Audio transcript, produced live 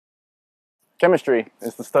Chemistry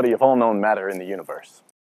is the study of all known matter in the universe.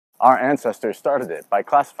 Our ancestors started it by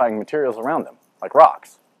classifying materials around them, like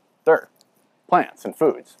rocks, dirt, plants, and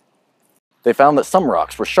foods. They found that some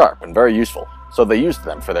rocks were sharp and very useful, so they used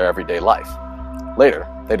them for their everyday life. Later,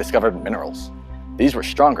 they discovered minerals. These were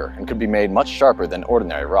stronger and could be made much sharper than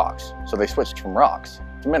ordinary rocks, so they switched from rocks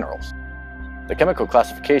to minerals. The chemical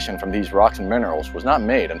classification from these rocks and minerals was not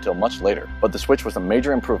made until much later, but the switch was a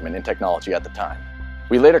major improvement in technology at the time.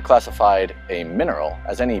 We later classified a mineral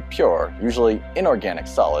as any pure, usually inorganic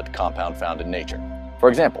solid compound found in nature. For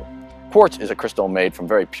example, quartz is a crystal made from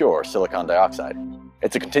very pure silicon dioxide.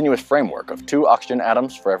 It's a continuous framework of 2 oxygen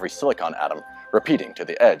atoms for every silicon atom, repeating to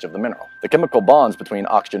the edge of the mineral. The chemical bonds between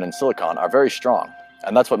oxygen and silicon are very strong,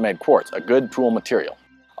 and that's what made quartz a good tool material.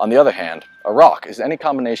 On the other hand, a rock is any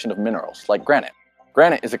combination of minerals, like granite.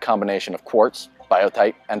 Granite is a combination of quartz,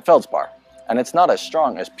 biotite, and feldspar, and it's not as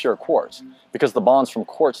strong as pure quartz, because the bonds from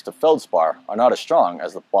quartz to feldspar are not as strong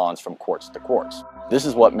as the bonds from quartz to quartz. This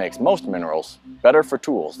is what makes most minerals better for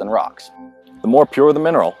tools than rocks. The more pure the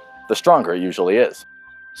mineral, the stronger it usually is.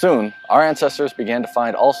 Soon, our ancestors began to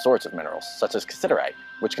find all sorts of minerals, such as cassiterite,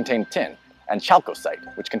 which contained tin, and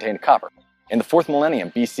chalcocite, which contained copper. In the 4th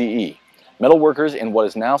millennium BCE, metal workers in what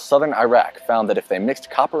is now southern Iraq found that if they mixed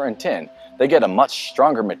copper and tin, they get a much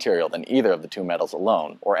stronger material than either of the 2 metals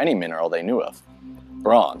alone, or any mineral they knew of.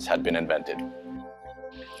 Bronze had been invented.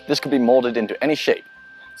 This could be molded into any shape,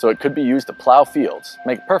 so it could be used to plow fields,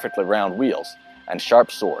 make perfectly round wheels, and sharp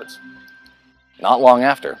swords. Not long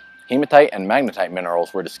after, hematite and magnetite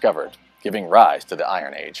minerals were discovered, giving rise to the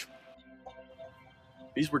Iron Age.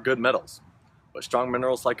 These were good metals, but strong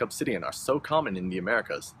minerals like obsidian are so common in the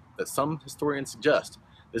Americas that some historians suggest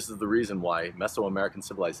this is the reason why Mesoamerican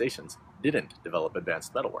civilizations didn't develop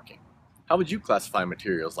advanced metalworking. How would you classify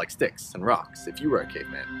materials like sticks and rocks if you were a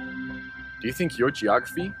caveman? Do you think your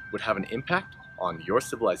geography would have an impact on your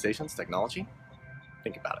civilization's technology?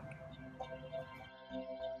 Think about it.